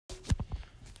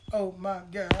Oh my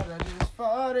God, I just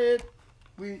farted.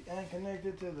 We ain't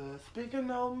connected to the speaker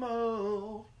no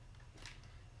more.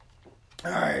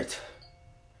 Alright.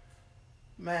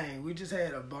 Man, we just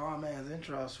had a bomb ass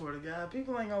intro, I swear to God.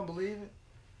 People ain't gonna believe it.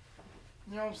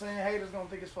 You know what I'm saying? Haters gonna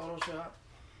think it's Photoshop.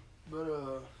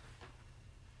 But,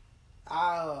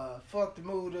 I fucked the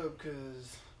mood up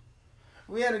because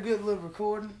we had a good little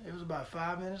recording. It was about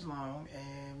 5 minutes long,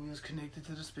 and we was connected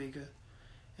to the speaker.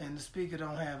 And the speaker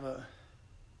don't have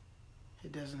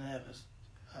it doesn't have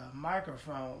a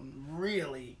microphone,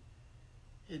 really.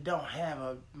 It don't have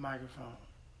a microphone.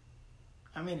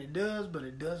 I mean, it does, but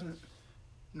it doesn't.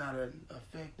 Not an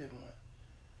effective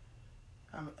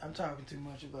one. I'm talking too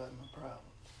much about my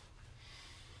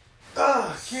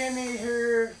problems. Kenny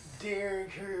here,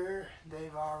 Derek here.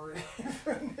 They've already.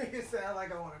 Niggas sound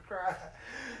like I want to cry.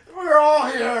 We're all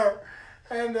here.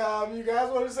 And you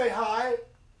guys want to say hi?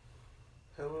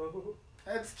 Hello.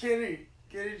 That's Kenny.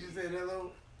 Kenny just said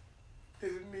hello.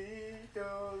 Is it me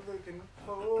you're looking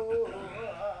for?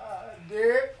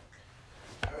 Derek?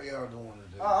 How y'all doing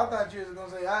today? Oh, I thought you was going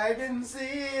to say, I can see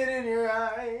it in your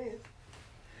eyes.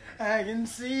 I can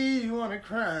see you want to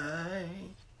cry.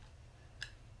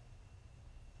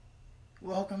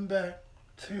 Welcome back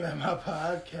to my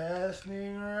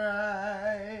podcasting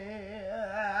right.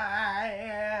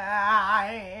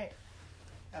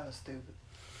 That was stupid.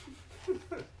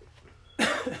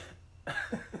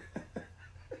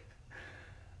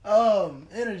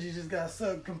 Energy just got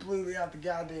sucked completely out the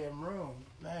goddamn room,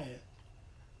 man.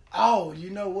 Oh, you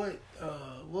know what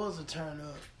was a turn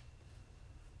up?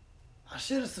 I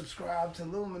should have subscribed to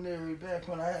Luminary back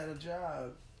when I had a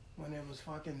job, when it was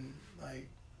fucking, like,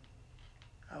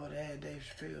 I would have had Dave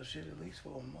Chappelle shit at least for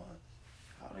a month.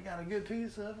 I would have got a good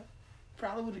piece of it.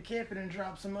 Probably would have kept it and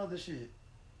dropped some other shit.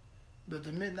 But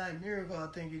the Midnight Miracle, I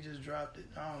think he just dropped it.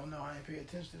 I don't know. I ain't pay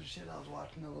attention to the shit. I was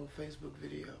watching a little Facebook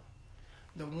video.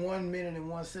 The 1 minute and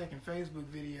 1 second Facebook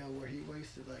video where he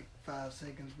wasted like 5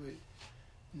 seconds with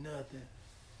nothing.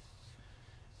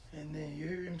 And then you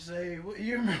hear him say,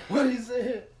 you remember what he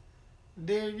said?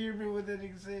 Derek, you remember what that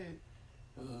nigga said?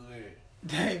 Who's there?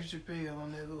 Dave Chappelle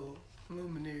on that little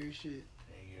Luminary shit.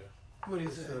 Yeah. What he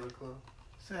say? Santa Claus.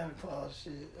 Santa Claus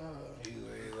shit. He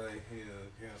like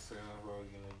can't say nothing about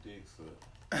getting a dick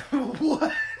sucked.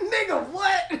 What? Nigga,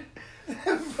 what?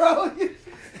 Bro,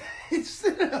 you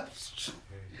sit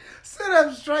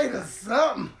up straight or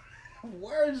something.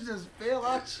 Words just fell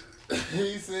out.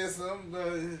 He said something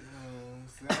about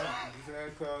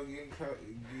Santa Claus getting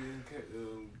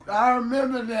I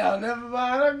remember now. Never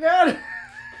mind, I got it.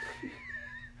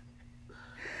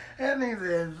 That nigga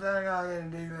said Santa Claus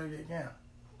getting dick sucked, it count.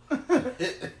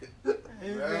 He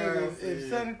said if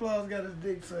Santa Claus got his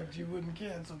dick sucked, you wouldn't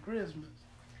cancel Christmas.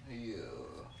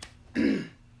 Yeah.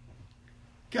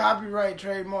 Copyright,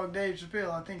 trademark, Dave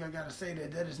Chappelle. I think I gotta say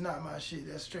that. That is not my shit.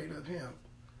 That's straight up him.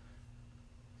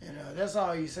 And that's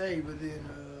all you say. But then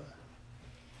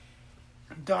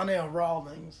Donnell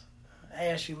Rawlings,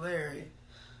 Ashy Larry,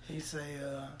 he say,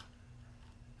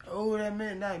 "Oh, that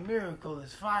Midnight Miracle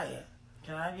is fire.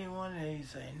 Can I get one?" And he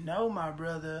say, "No, my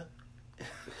brother."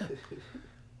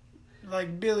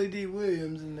 Like Billy D.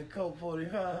 Williams in the Colt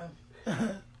 45.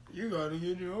 You gotta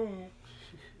get your own.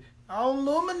 On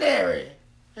Luminary.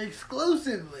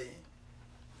 Exclusively.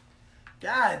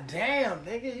 God damn,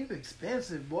 nigga, you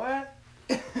expensive, boy.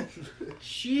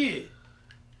 Shit.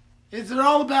 Is it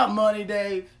all about money,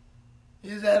 Dave?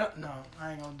 Is that... No,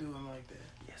 I ain't gonna do him like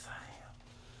that. Yes, I am.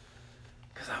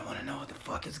 Because I want to know what the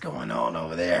fuck is going on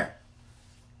over there.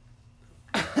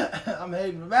 I'm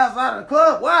hating from outside of the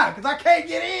club. Why? Because I can't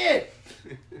get in.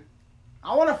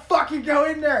 I want to fucking go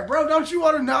in there. Bro, don't you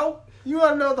want to know? You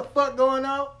want to know what the fuck going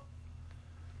on?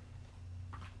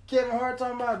 Kevin Hart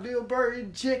talking about Bill Burr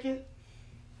eating chicken.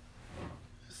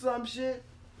 Some shit.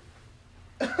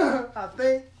 I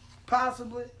think.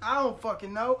 Possibly. I don't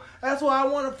fucking know. That's why I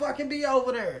want to fucking be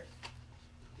over there.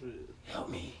 Help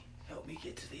me. Help me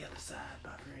get to the other side,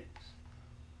 my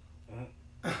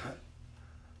friends.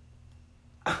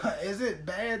 Is it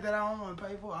bad that I don't want to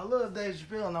pay for it? I love Dave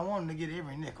Chappelle and I want him to get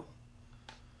every nickel.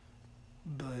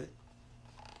 But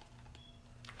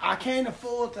I can't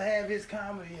afford to have his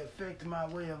comedy affect my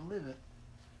way of living.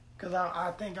 Because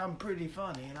I think I'm pretty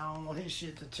funny and I don't want his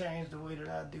shit to change the way that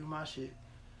I do my shit.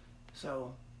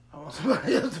 So I want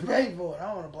somebody else to pay for it. I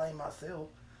don't want to blame myself.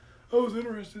 I was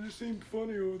interested. It seemed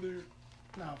funny over there.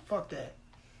 No, fuck that.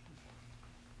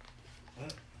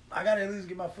 I got to at least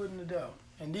get my foot in the door.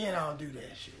 And then I'll do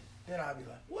that shit. Then I'll be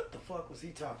like, what the fuck was he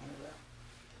talking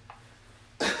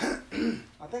about?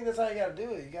 I think that's how you gotta do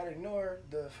it. You gotta ignore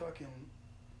the fucking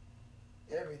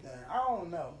everything. I don't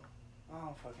know. I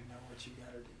don't fucking know what you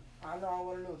gotta do. I know I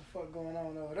want to know what the fuck going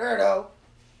on over there, though.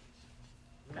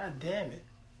 God damn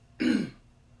it.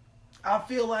 I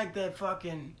feel like that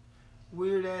fucking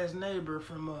weird ass neighbor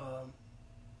from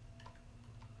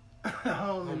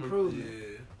Home Improvement.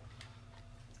 Yeah.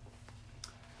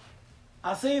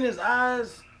 I seen his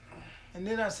eyes, and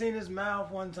then I seen his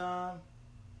mouth one time,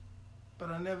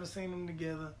 but I never seen them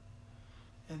together.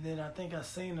 And then I think I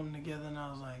seen them together, and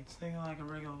I was like, this nigga like a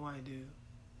regular white dude.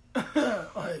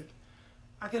 Like,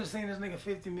 I could have seen this nigga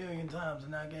 50 million times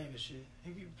and not gave a shit.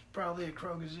 He was probably at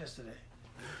Kroger's yesterday.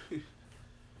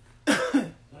 I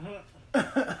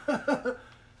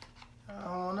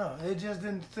don't know. It just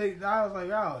didn't think. I was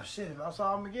like, oh shit, if I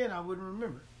saw him again, I wouldn't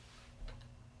remember.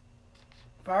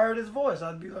 If I heard his voice,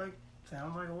 I'd be like,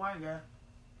 sounds like a white guy.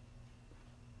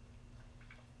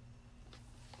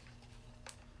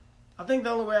 I think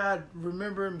the only way I'd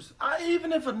remember him,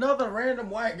 even if another random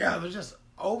white guy was just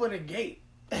over the gate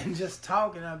and just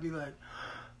talking, I'd be like,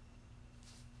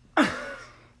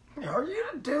 are you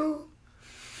the dude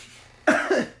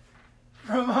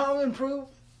from Home Improvement?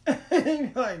 And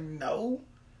he'd be like, no.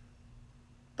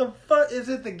 The fuck, is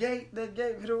it the gate that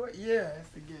gave it away? Yeah, it's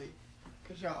the gate.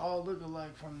 Because y'all all look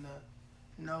alike from the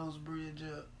nose bridge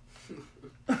up.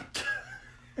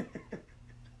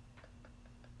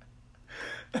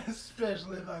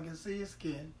 Especially if I can see his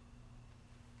skin.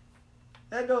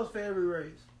 That goes for every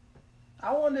race.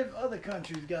 I wonder if other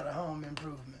countries got a Home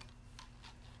Improvement.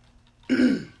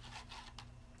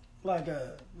 like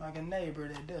a neighbor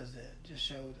that does that. Just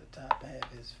show the top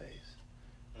half of his face.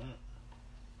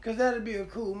 Because that'd be a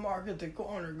cool mark at the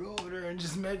corner. Go over there and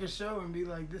just make a show and be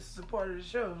like, this is a part of the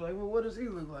show. Like, well, what does he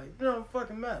look like? It don't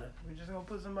fucking matter. We're just going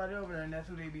to put somebody over there and that's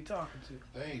who they be talking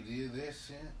to. They did that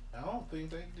shit. I don't think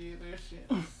they did that shit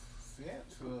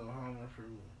since Home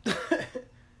Improvement.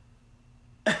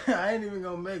 I ain't even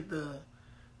going to make the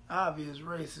obvious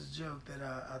racist joke that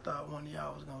I thought one of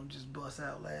y'all was going to just bust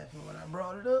out laughing when I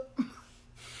brought it up.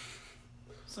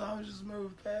 So I just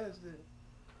moved past it.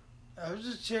 I was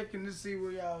just checking to see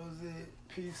where y'all was at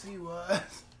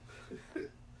PC-wise.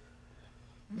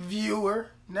 Viewer.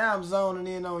 Now I'm zoning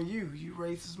in on you, you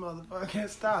racist motherfucker.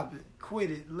 Stop it.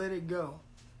 Quit it. Let it go.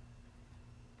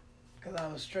 Because I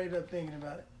was straight up thinking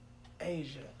about it.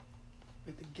 Asia.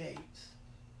 With the gates.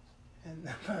 And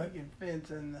the fucking fence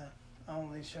and the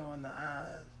only showing the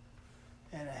eyes.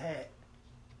 And a hat.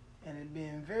 And it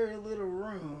being very little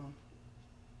room.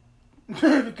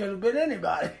 It could have been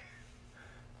anybody.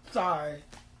 Sorry.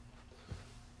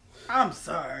 I'm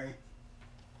sorry.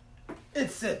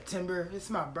 It's September. It's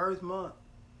my birth month.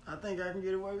 I think I can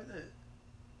get away with it.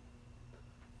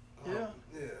 Yeah.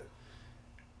 Yeah.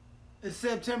 It's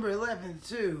September 11th,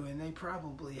 too, and they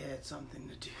probably had something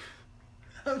to do.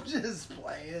 I'm just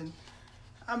playing.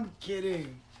 I'm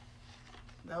kidding.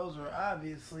 Those were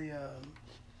obviously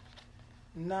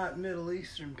not Middle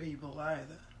Eastern people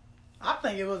either. I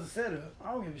think it was a setup.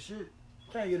 I don't give a shit.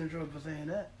 Can't get in trouble for saying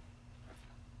that.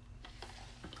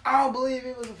 I don't believe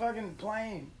it was a fucking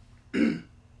plane.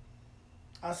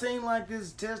 I seen like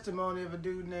this testimony of a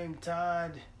dude named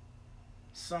Todd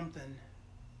something,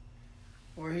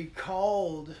 where he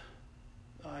called,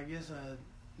 I guess a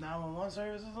 911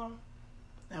 service or something,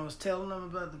 and was telling them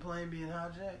about the plane being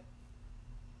hijacked.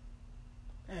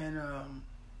 And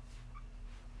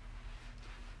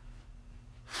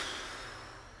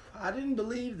I didn't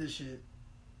believe the shit.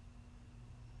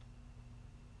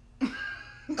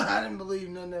 I didn't believe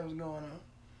nothing that was going on.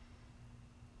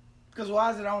 Because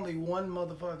why is it only one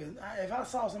motherfucker? If I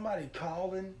saw somebody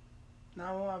calling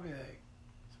 911, I'd be like,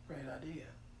 it's a great idea.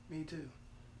 Me too.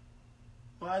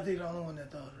 Why is he the only one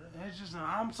that thought of it? It's just,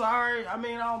 I'm sorry. I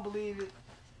mean, I don't believe it.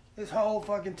 This whole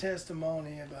fucking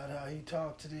testimony about how he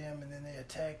talked to them and then they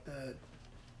attacked the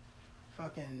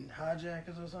fucking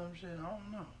hijackers or some shit. I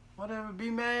don't know. Whatever. Be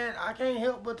mad. I can't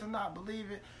help but to not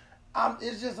believe it.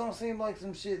 It just don't seem like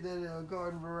some shit that a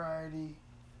garden variety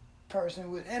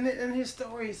person would. And his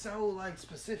story is so like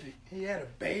specific. He had a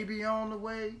baby on the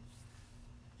way.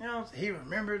 You know, he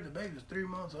remembered the baby was 3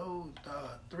 months old.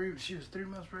 She was 3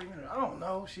 months pregnant. I don't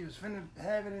know. She was finna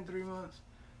have it in 3 months.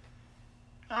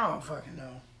 I don't fucking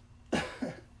know.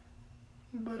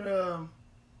 But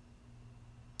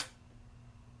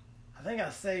I think I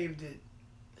saved it.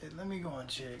 Let me go and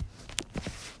check.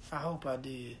 I hope I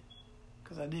did.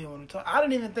 Because I did want to talk. I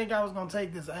didn't even think I was going to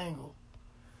take this angle.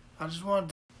 I just wanted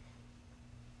to.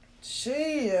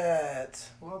 Shit.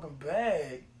 Welcome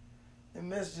back. The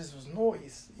messages was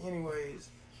noise.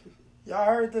 Anyways. Y'all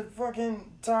heard the fucking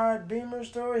Todd Beamer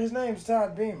story? His name's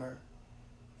Todd Beamer.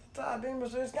 The Todd Beamer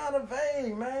story, it's kind of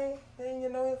vague, man. They didn't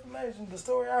get no information. The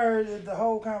story I heard, the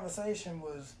whole conversation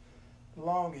was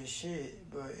long as shit,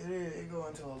 but it go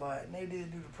into a lot. And they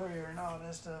did do the prayer and all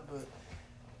that stuff, but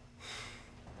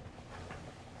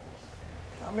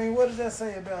I mean, what does that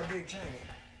say about Dick Cheney?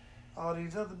 All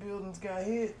these other buildings got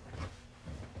hit,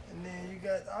 and then you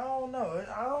got, I don't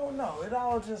know. It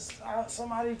all just,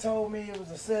 somebody told me it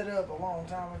was a setup a long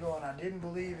time ago, and I didn't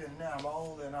believe it, and now I'm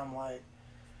old, and I'm like,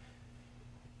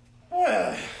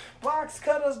 well, box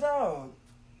cutters, dog.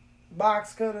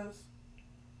 Box cutters.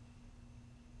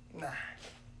 Nah.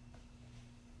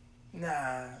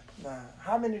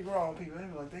 How many grown people, they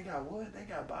be like, they got what? They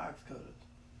got box cutters.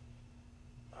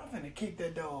 I'm finna kick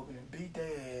that dog and beat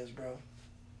their ass, bro.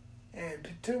 And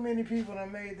too many people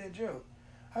done made that joke.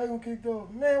 How you gonna kick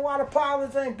dog? Man, why the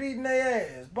pilots ain't beating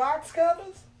their ass? Box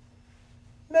cutters?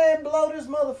 Man, blow this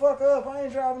motherfucker up. I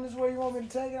ain't driving this way you want me to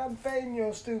take it. I'm fading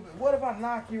your stupid. What if I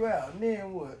knock you out? And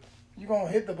then what? You gonna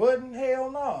hit the button?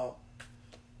 Hell no.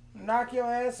 Knock your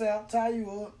ass out, tie you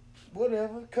up,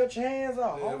 whatever. Cut your hands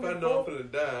off. Yeah, if I know I'm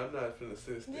finna die, I'm not finna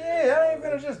sit still. Yeah, I ain't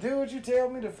finna just do what you tell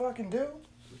me to fucking do.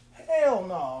 Hell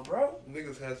no, bro.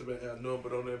 Niggas has to be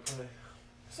abnormal on that plane.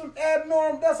 Some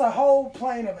abnormal, that's a whole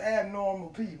plane of abnormal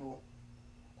people.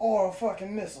 Or a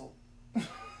fucking missile.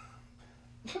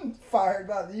 Fired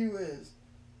by the U.S.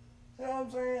 You know what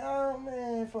I'm saying? Oh,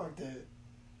 man, fuck that.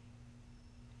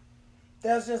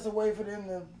 That's just a way for them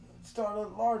to start a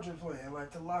larger plan,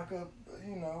 like to lock up,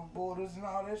 borders and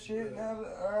all that shit. Yeah.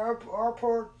 Now,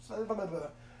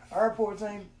 airports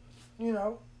ain't,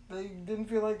 they didn't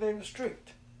feel like they were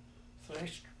strict. So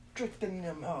they stricten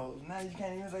them hoes. Now you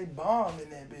can't even say bomb in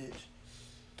that bitch.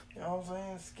 You know what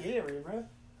I'm saying? Scary, bro.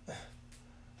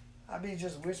 I be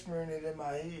just whispering it in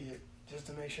my head just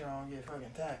to make sure I don't get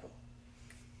fucking tackled.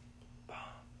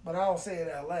 But I don't say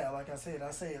it out loud. Like I said, I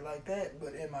say it like that,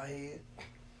 but in my head.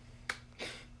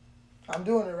 I'm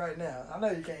doing it right now. I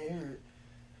know you can't hear it.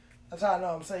 That's how I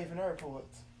know I'm safe in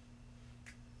airports.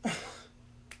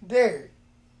 Derek.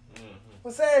 Mm-hmm.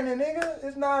 What's happening, nigga?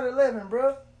 It's 9/11,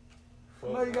 bro. I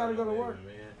know you gotta go to work.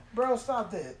 Man. Bro,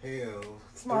 stop that. Hell.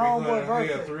 It's my homeboy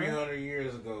birthday. Hell, 300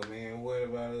 years ago, man. What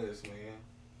about us, man?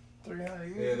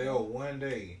 300 years Yeah, they were one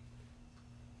day.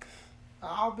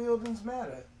 All buildings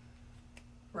matter.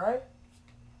 Right?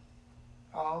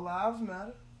 All lives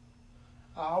matter.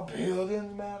 All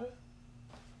buildings matter.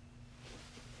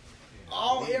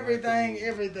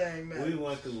 Everything matters. We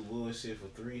went through bullshit for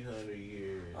 300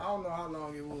 years. I don't know how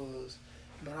long it was,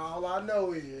 but all I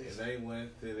know is... And they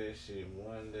went through that shit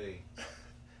one day.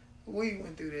 We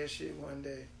went through that shit one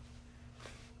day.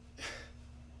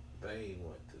 They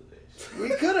went through that shit. We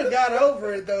could have got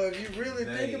over it, though, if you really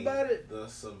think about it.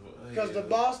 Because the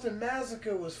Boston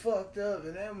Massacre was fucked up,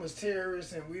 and that was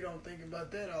terrorists, and we don't think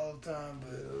about that all the time.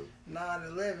 But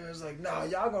 9/11 was like, nah,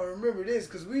 y'all gonna remember this,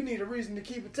 because we need a reason to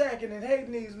keep attacking and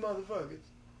hating these motherfuckers.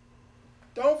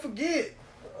 Don't forget.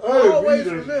 Always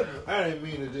remember. I didn't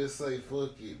mean to just say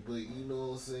fuck it, but you know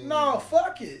what I'm saying? No,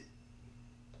 fuck it.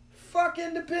 Fuck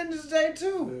Independence Day,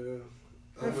 too.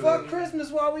 Yeah. And fuck Christmas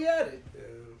while we at it. Yeah.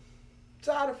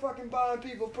 Tired of fucking buying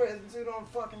people presents who don't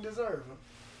fucking deserve them.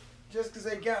 Just because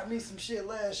they got me some shit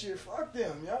last year. Fuck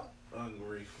them, yo.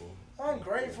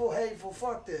 Ungrateful, hateful,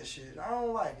 fuck that shit. I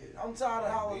don't like it. I'm tired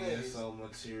of holidays. So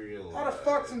material. How the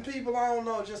fuck some people I don't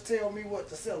know just tell me what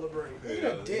to celebrate? Eat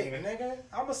a dick, nigga.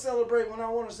 I'ma celebrate when I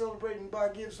want to celebrate and buy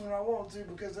gifts when I want to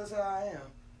because that's how I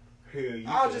am.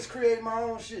 I'll just create my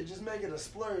own shit. Just make it a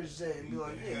splurge day and be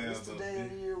like, yeah, it's the day of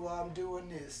the year while I'm doing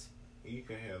this. You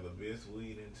can have the best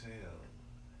weed in town.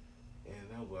 And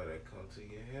nobody come to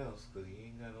your house because you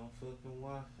ain't got no fucking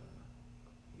Wi-Fi.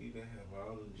 You can have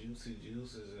all the juicy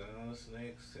juices and all the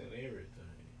snacks and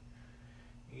everything.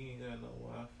 You ain't got no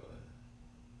Wi-Fi.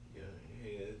 Yeah,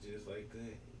 it's just like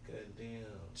that. Goddamn.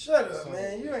 Shut up,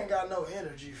 man. You ain't got no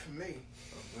energy for me.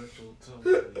 A virtual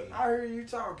tumbleweed. I hear you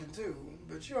talking too,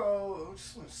 but you all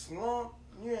slump.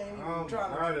 You ain't even trying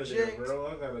to project. Bro,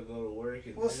 I gotta go to work.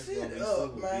 Well, sit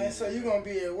up, man. Busy. So you gonna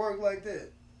be at work like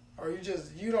that? Or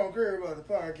you don't care about the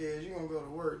podcast, you gonna go to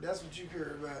work. That's what you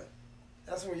care about.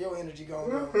 That's where your energy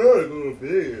gonna go. I'm probably go to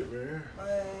bed, man.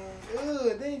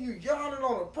 Man, then you yawning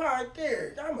on the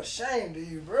podcast. I'm ashamed of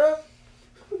you, bro.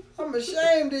 I'm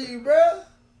ashamed of you, bro.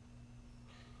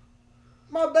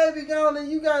 My baby gone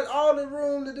and you got all the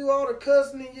room to do all the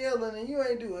cussing and yelling and you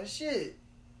ain't doing shit.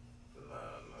 Nah.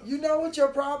 You know what your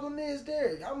problem is,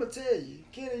 Derek? I'm gonna tell you.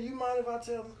 Kenny, you mind if I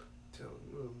tell him?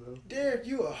 Derek,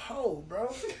 you a hoe,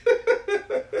 bro.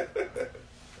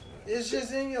 It's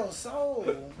just in your soul.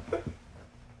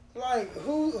 Like,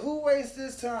 who wastes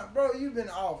this time? Bro, you've been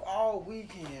off all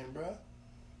weekend, bro.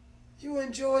 You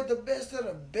enjoyed the best of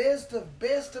the best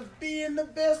of being the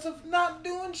best of not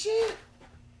doing shit.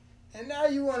 And now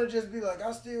you want to just be like,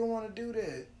 I still want to do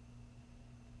that.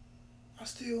 I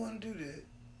still want to do that.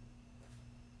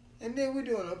 And then we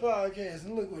doing a podcast,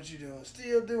 and look what you doing.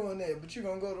 Still doing that, but you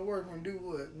going to go to work and do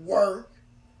what? Work.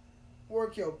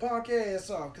 Work your punk ass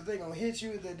off, because they going to hit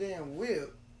you with that damn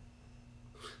whip.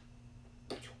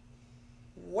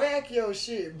 Whack your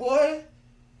shit, boy.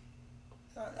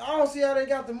 I don't see how they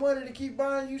got the money to keep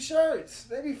buying you shirts.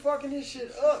 They be fucking this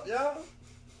shit up, y'all.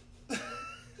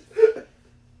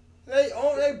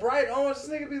 They bright orange. This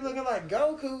nigga be looking like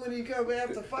Goku when he come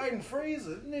after fighting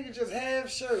Frieza. This nigga just half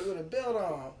shirt with a belt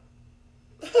on.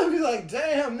 I be like,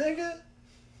 damn, nigga.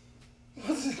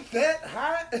 Was it that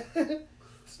hot?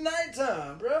 It's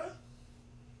nighttime, bro.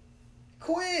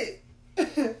 Quit.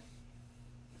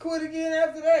 Quit again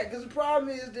after that. Because the problem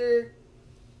is that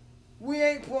we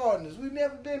ain't partners. We've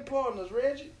never been partners,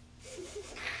 Reggie.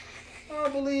 I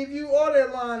don't believe you or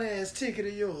that line ass ticket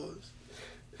of yours.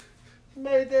 You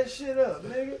made that shit up,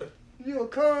 nigga. You a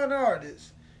con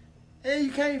artist. And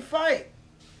you can't fight.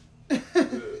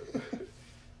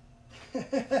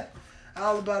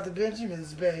 All about the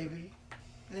Benjamins, baby.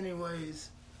 Anyways.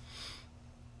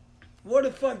 Where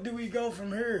the fuck do we go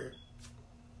from here?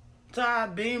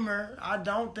 Todd Beamer, I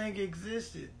don't think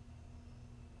existed.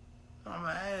 I'm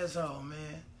an asshole,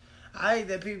 man. I hate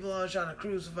that people are trying to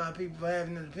crucify people for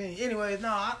having an opinion. Anyways, no,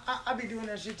 I be doing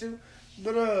that shit too.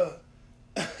 But,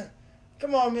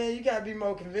 come on, man, you gotta be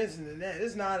more convincing than that.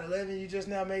 It's 9/11, you just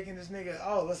now making this nigga,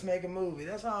 oh, let's make a movie.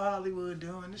 That's all Hollywood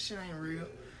doing. This shit ain't real.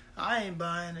 I ain't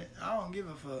buying it. I don't give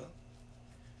a fuck.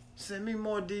 Send me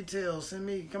more details.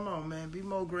 Come on, man, be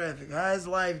more graphic. How is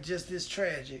life just this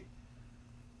tragic?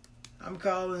 I'm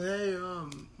calling, hey,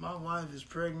 my wife is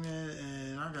pregnant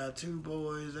and I got 2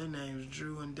 boys. Their names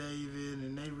Drew and David,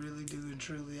 and they really do and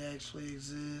truly actually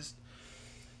exist.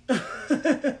 And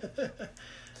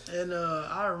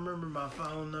I remember my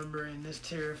phone number in this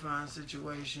terrifying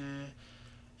situation,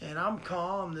 and I'm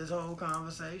calm this whole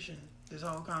conversation.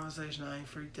 I ain't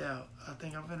freaked out. I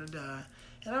think I'm finna die.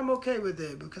 And I'm okay with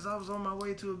that because I was on my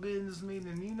way to a business meeting,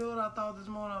 and you know what I thought this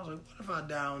morning? I was like, what if I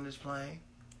die on this plane?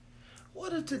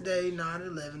 What if today,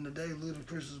 9/11, the day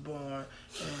Ludacris was born,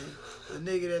 and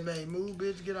the nigga that made Move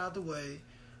Bitch Get Out the Way,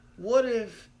 what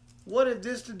if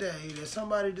this today that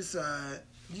somebody decide,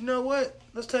 you know what,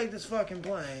 let's take this fucking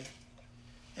plane.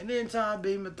 And then Todd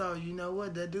Beamer thought, you know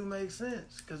what, that do make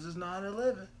sense, because it's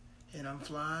 9/11, and I'm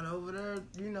flying over there,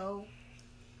 you know,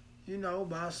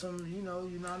 by some,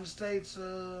 United States,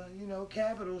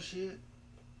 capital shit.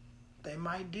 They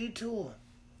might detour.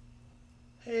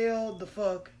 Hell the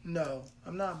fuck no.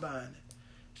 I'm not buying it.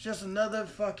 It's just another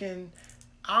fucking,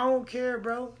 I don't care,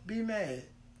 bro. Be mad.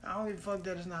 I don't give a fuck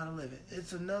that it's 9/11.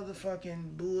 It's another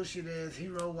fucking bullshit ass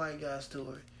hero white guy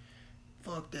story.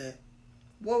 Fuck that.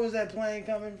 What was that plane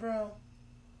coming from?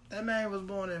 That man was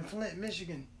born in Flint,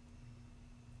 Michigan.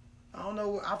 I don't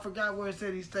know. I forgot where it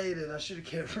said he stayed at. I should have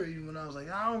kept reading when I was like,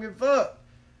 I don't give a fuck.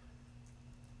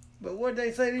 But what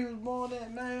they say he was born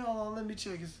at, man, hold on, let me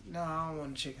check his. No, I don't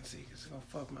want to check and see because it's going to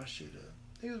fuck my shit up.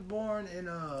 He was born in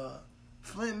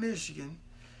Flint, Michigan.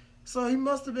 So he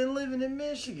must have been living in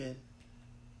Michigan.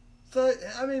 So,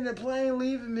 I mean, the plane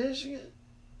leaving Michigan?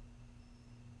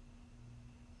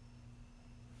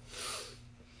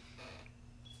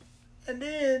 And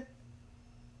then,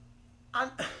 I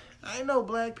ain't no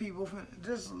black people finna,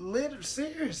 just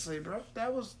seriously, bro.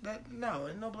 No,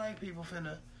 ain't no black people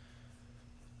finna.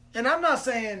 And I'm not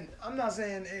saying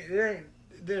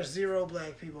there's 0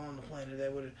 black people on the planet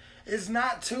that would have. It's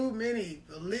not too many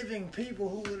living people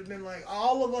who would have been like,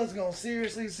 all of us gonna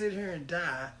seriously sit here and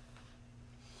die.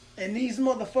 And these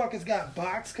motherfuckers got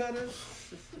box cutters?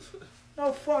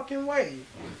 No fucking way.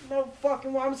 No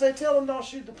fucking way. I'm gonna say, tell them don't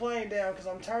shoot the plane down because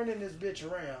I'm turning this bitch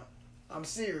around. I'm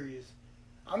serious.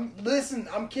 I'm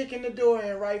kicking the door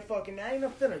in right fucking. I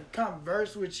ain't finna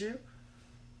converse with you.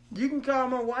 You can call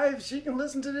my wife. She can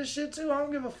listen to this shit too. I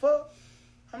don't give a fuck.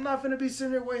 I'm not finna be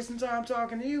sitting there wasting time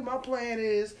talking to you. My plan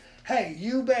is, hey,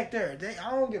 you back there.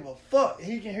 I don't give a fuck.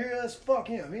 He can hear us. Fuck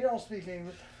him. He don't speak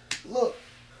English. Look,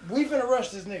 we finna rush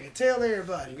this nigga. Tell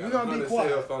everybody. We gonna be quiet.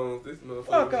 Cell phones. This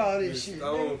fuck all this shit.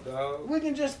 We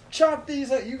can just chop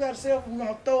these up. You got a cell phone. We're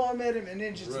gonna throw them at him and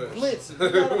then just blitz him. We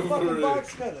got a fucking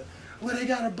box cutter. Well, they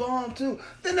got a bomb too.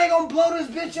 Then they gonna blow this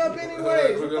bitch up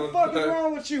anyway. What the fuck is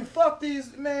wrong with you? Fuck these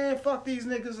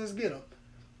niggas. Let's get them.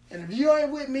 And if you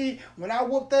ain't with me, when I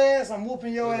whoop their ass, I'm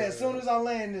whooping your ass as soon as I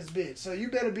land this bitch. So you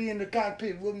better be in the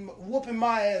cockpit whooping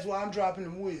my ass while I'm dropping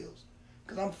them wheels.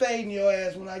 Because I'm fading your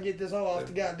ass when I get this hoe off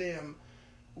the goddamn,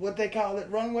 what they call it,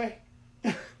 runway?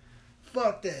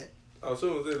 Fuck that. Oh,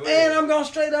 so was it and I'm gonna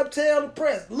straight up tell the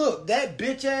press, look, that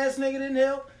bitch ass nigga didn't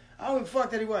help. I don't give a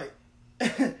fuck that he white.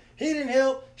 He didn't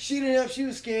help. She didn't help. She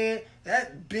was scared.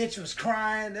 That bitch was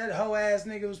crying. That hoe ass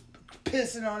nigga was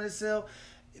pissing on himself.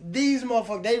 These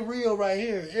motherfuckers, they real right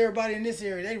here. Everybody in this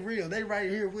area, they real. They right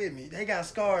here with me. They got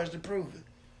scars to prove it.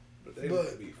 But they need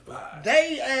to be fired.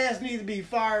 They ass need to be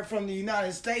fired from the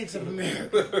United States of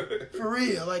America. For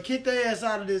real. Like, kick their ass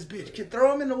out of this bitch.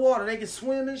 Throw them in the water. They can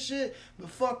swim and shit, but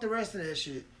fuck the rest of that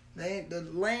shit. They ain't the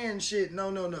land shit.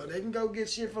 No. They can go get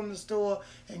shit from the store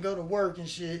and go to work and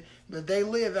shit, but they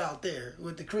live out there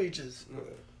with the creatures.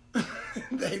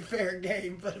 They fair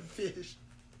game for the fish.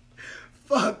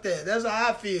 Fuck that. That's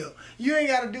how I feel. You ain't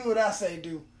got to do what I say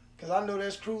do, because I know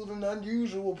that's cruel and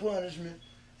unusual punishment,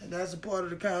 and that's a part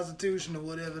of the Constitution or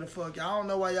whatever the fuck. I don't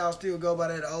know why y'all still go by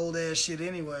that old ass shit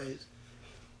anyways.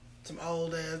 Some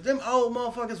old ass. Them old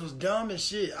motherfuckers was dumb as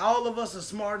shit. All of us are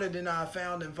smarter than our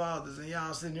founding fathers, and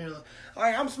y'all sitting here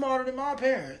like I'm smarter than my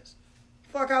parents.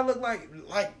 Fuck, I look like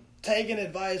taking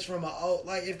advice from an old.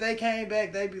 Like, if they came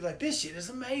back, they'd be like, this shit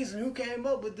is amazing. Who came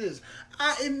up with this?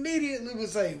 I immediately would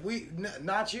say,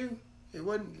 not you. It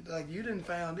wasn't like you didn't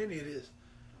found any of this.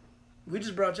 We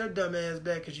just brought your dumb ass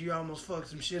back because you almost fucked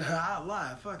some shit. I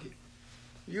lied. Fuck it.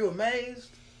 You amazed?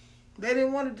 They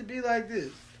didn't want it to be like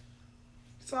this.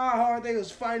 Saw how hard they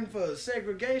was fighting for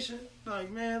segregation. Like,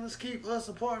 man, let's keep us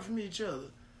apart from each other.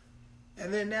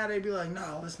 And then now they be like,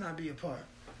 no, let's not be apart.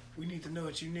 We need to know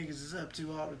what you niggas is up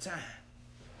to all the time.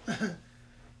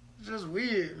 It's just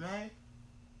weird, man.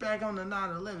 Back on the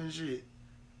 9/11 shit.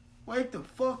 Wake the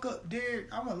fuck up, Derek.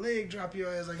 I'm gonna leg drop your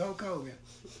ass like Hulk Hogan.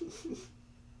 This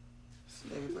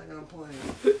nigga think I'm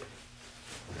playing.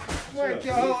 Wake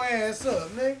your whole ass up,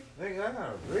 nigga. Nigga, I got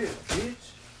a rip,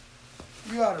 bitch.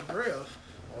 You out of breath.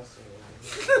 That's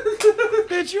it.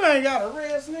 Bitch, you ain't got a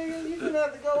rest, nigga. You gonna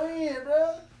have to go in,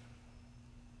 bro.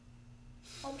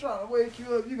 I'm trying to wake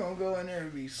you up. You gonna go in there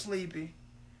and be sleepy.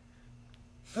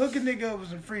 Hook a nigga up with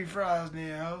some free fries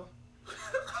then, ho.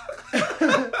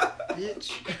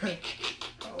 Bitch.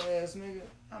 Oh ass nigga.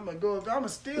 I'm gonna go up. I'm gonna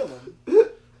steal them.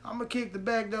 I'm gonna kick the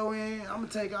back door in. I'm gonna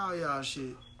take all y'all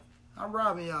shit. I'm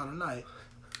robbing y'all tonight.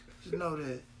 Just know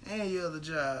that. And your other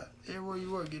job. Everywhere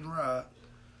you work getting robbed.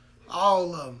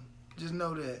 All of them. Just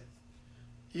know that.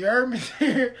 You heard me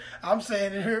there? I'm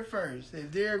saying it here first.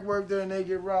 If Derek worked there and they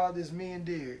get robbed, it's me and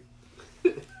Derek.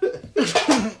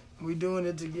 We doing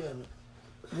it together.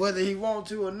 Whether he want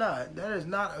to or not. That is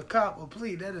not a cop or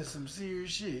plea. That is some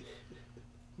serious shit.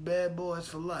 Bad boys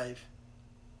for life.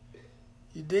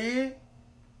 You did?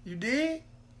 You did?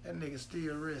 That nigga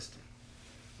still arrested.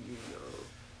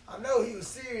 I know he was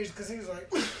serious because he was like,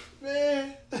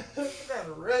 man, I got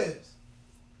to rest.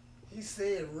 He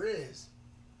said rest.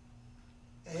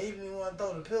 And he didn't want to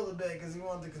throw the pillow back because he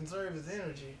wanted to conserve his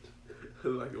energy.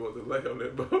 Like it wasn't lay on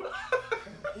that boat.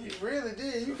 He really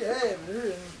did. You can have it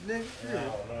here, nigga.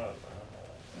 Here.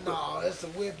 No, that's the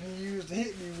weapon you used to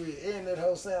hit me with. And that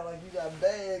whole sound like you got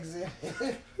bags in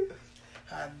it.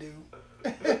 I do.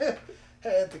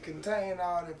 Had to contain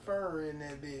all that fur in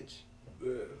that bitch.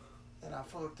 Yeah. And I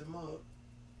fucked them up.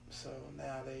 So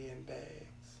now they in bags.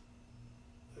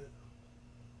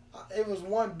 It was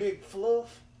one big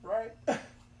fluff, right?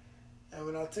 And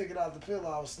when I took it out the pillow,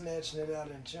 I was snatching it out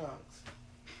in chunks.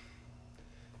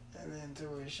 And then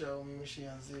Tori showed me when she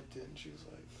unzipped it, and she was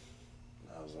like,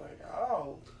 I was like,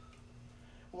 oh,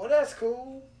 well, that's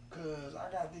cool, because I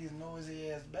got these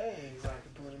noisy-ass bags I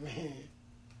can put them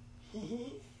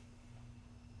in.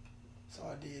 So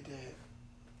I did that.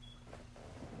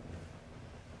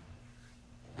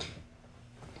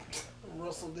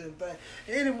 Russell didn't think.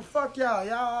 Anyway, fuck y'all.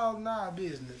 Y'all all not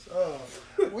business.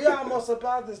 We almost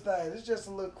about this thing. It's just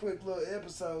a little quick little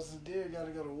episode since Derek got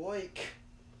to go to work.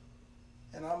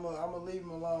 And I'm gonna leave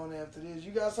him alone after this.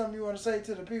 You got something you want to say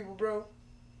to the people, bro?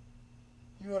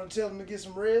 You want to tell them to get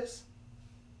some rest?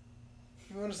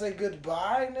 You want to say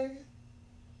goodbye, nigga?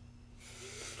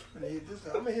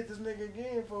 I'm gonna hit this nigga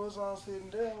again before it's all sitting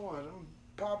down. What? I'm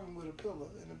popping with a pillow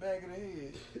in the back of the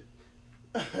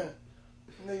head.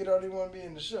 Nigga don't even want to be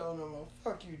in the show no more.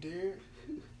 Fuck you, dude.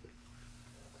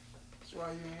 That's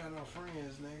why you ain't got no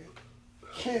friends, nigga.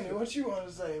 Kenny, what you want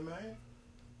to say, man?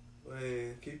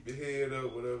 Man, keep your head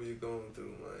up, whatever you're going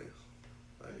through,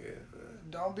 man.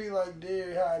 Don't be like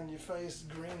Derry hiding your face,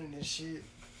 grinning and shit.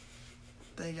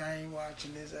 Think I ain't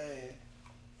watching this ad.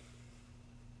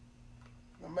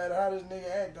 No matter how this nigga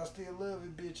act, I still love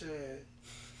his bitch ass.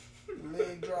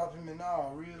 Leg drop him and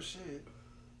all, real shit.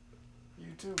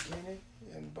 You too, Kenny.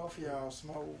 And both of y'all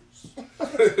smokes.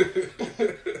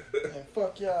 And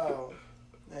fuck y'all.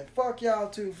 And fuck y'all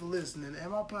too for listening.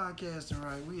 Am I podcasting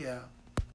right? We out.